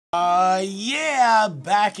Yeah,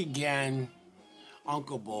 back again.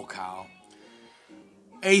 Uncle Bull Cow.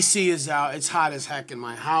 AC is out. It's hot as heck in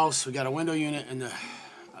my house. We got a window unit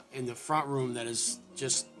in the front room that is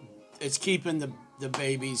just, it's keeping the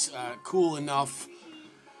babies cool enough,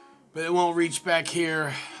 but it won't reach back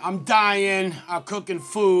here. I'm dying. I'm cooking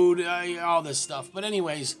food, all this stuff. But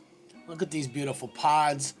anyways, look at these beautiful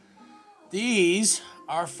pods. These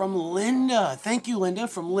are from Linda. Thank you, Linda,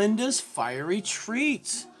 from Linda's Fiery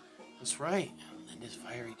Treats. That's right, Linda's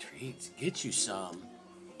Fiery Treats. Get you some.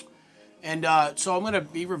 And so I'm going to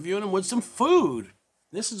be reviewing them with some food.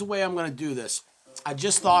 This is the way I'm going to do this. I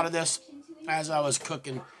just thought of this as I was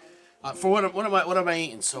cooking. For what am I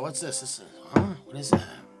eating? So what's this? What is that?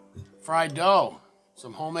 Fried dough.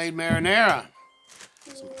 Some homemade marinara.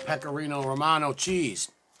 Some pecorino romano cheese.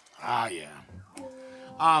 Ah, yeah.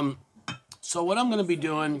 So what I'm going to be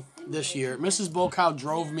doing this year, Mrs. Bull Cow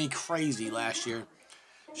drove me crazy last year.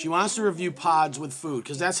 She wants to review pods with food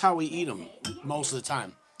because that's how we eat them most of the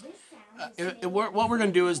time. What we're going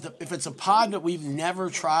to do is, if it's a pod that we've never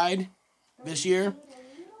tried this year,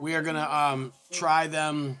 we are going to try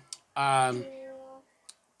them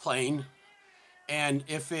plain. And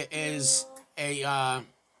if it is a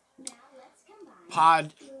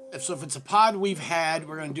pod, if it's a pod we've had,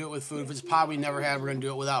 we're going to do it with food. If it's a pod we never had, we're going to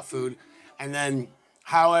do it without food. And then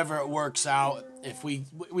however it works out, if we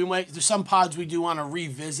might, there's some pods we do want to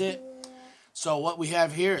revisit. So what we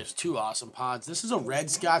have here is two awesome pods. This is a red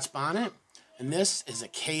Scotch Bonnet, and this is a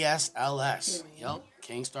KSLS. Yep,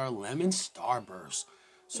 Khang Starr Lemon Starburst.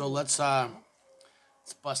 So let's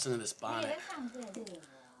bust into this bonnet.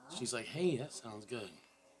 She's like, hey, that sounds good.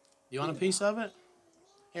 You want a piece of it?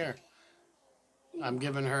 Here. I'm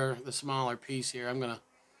giving her the smaller piece here. I'm gonna.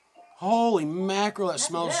 Holy mackerel! That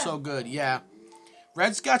smells so good. Yeah.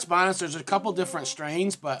 Red Scotch Bonnets. There's a couple different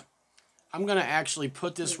strains, but I'm going to actually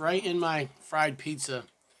put this right in my fried pizza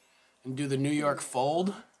and do the New York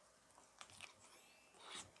fold.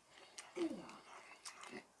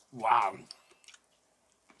 Wow.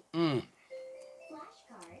 Mmm.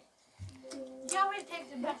 You always take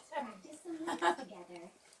the best ever.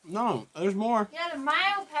 No, there's more. Yeah, the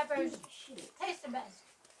mild peppers taste the best.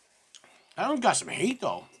 That one's got some heat,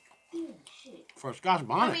 though, for a Scotch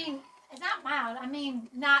Bonnet. I mean, it's not mild. I mean,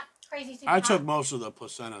 not crazy super I hot. took most of the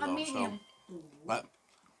placenta, though, medium. so. But,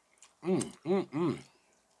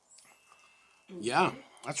 yeah,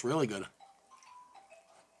 that's really good.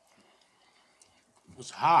 It's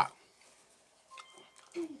hot.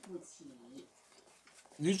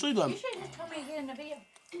 Usually You should have just told me to get in the video.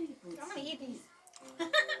 I'm going to eat these.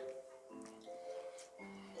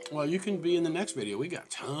 Well, you can be in the next video. We got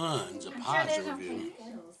tons of pods to review.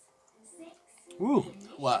 Ooh,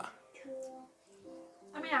 what?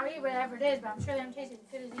 I mean, I'll eat whatever it is, but I'm sure they don't taste as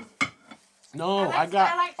good as these. No, I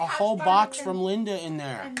got a whole box from Linda in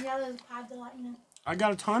there. And the other pods a lot, you know. I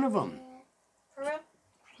got a ton of them. For real?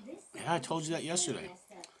 Yeah, I told you that yesterday.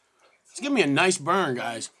 Let's give me a nice burn,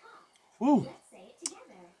 guys. Woo.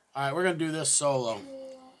 All right, we're going to do this solo.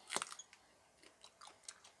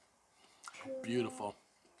 Beautiful.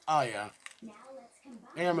 Oh, yeah.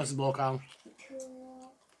 Here, Mrs. Bull Cow.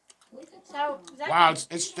 So, wow, it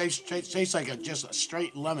tastes like just a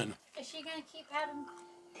straight lemon. Is she going to keep having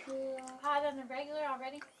pod on the regular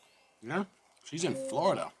already? Yeah, she's in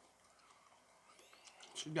Florida.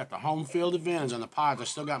 She's got the home field advantage on the pods. I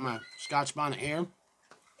still got my Scotch Bonnet here.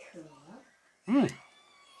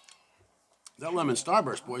 That lemon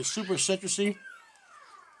Starburst, boy, super citrusy.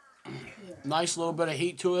 Nice little bit of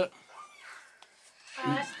heat to it.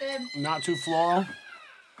 Oh, that's good. Not too floral.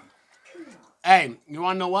 Hey, you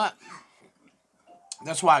want to know what?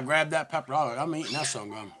 That's why I grabbed that pepper. Oh, I'm eating that so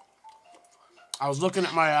good. I was looking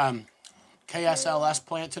at my KSLS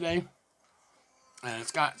plant today, and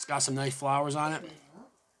it's got some nice flowers on it.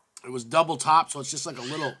 It was double top, so it's just like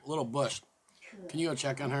a little bush. Can you go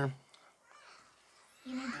check on her?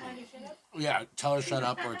 You mean tell her to shut up? Yeah, tell her shut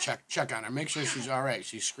up or check on her. Make sure she's all right.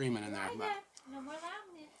 She's screaming in there. But No more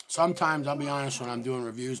loudness. sometimes, I'll be honest, when I'm doing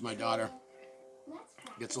reviews, my daughter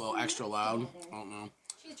gets a little extra loud. I don't know.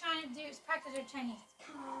 She's trying to practice her Chinese.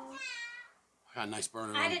 I got a nice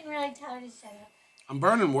burning. I didn't really tell her to shut up. I'm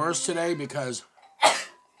burning worse today because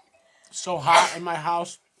it's so hot in my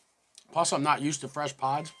house. Plus, I'm not used to fresh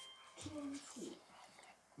pods.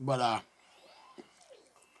 But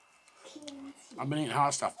I've been eating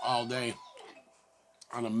hot stuff all day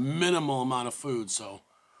on a minimal amount of food, so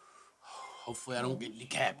hopefully I don't get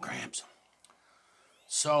decaf cramps.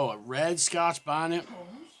 So a red Scotch Bonnet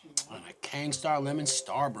and a Khang Starr Lemon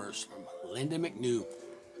Starburst from Linda McNew.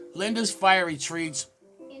 Linda's Fiery Treats.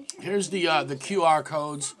 Here's the QR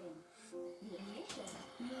codes.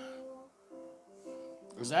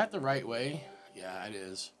 Is that the right way? Yeah, it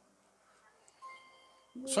is.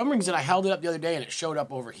 For some reason, I held it up the other day and it showed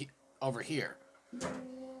up over here.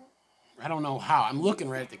 I don't know how. I'm looking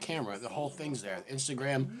right at the camera. The whole thing's there. The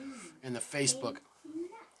Instagram and the Facebook.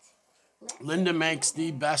 Linda makes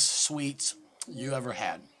the best sweets you ever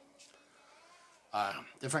had.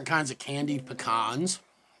 Different kinds of candied pecans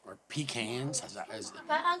or pecans.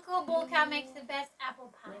 But Uncle Bull Cow makes the best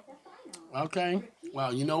apple pie. Okay.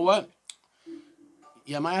 Well, you know what?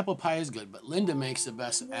 Yeah, my apple pie is good, but Linda makes the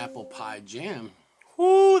best apple pie jam.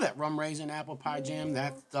 Whoo, that rum raisin apple pie jam.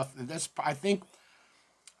 That stuff. I think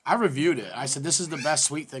I reviewed it. I said this is the best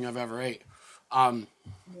sweet thing I've ever ate. I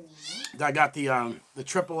got the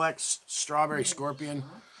XXX strawberry scorpion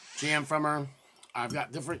jam from her. I've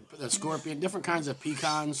got different kinds of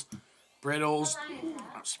pecans, brittles.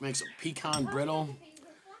 She makes a pecan brittle,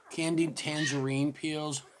 candied tangerine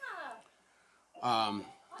peels.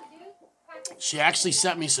 She actually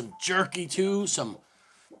sent me some jerky too, some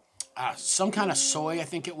kind of soy, I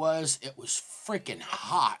think it was. It was freaking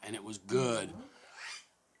hot and it was good.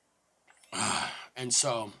 And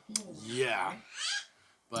so, yeah.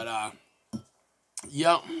 But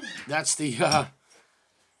yep, that's the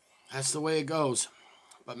way it goes.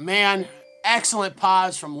 But man, excellent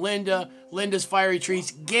pods from Linda. Linda's Fiery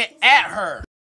Treats. Get at her.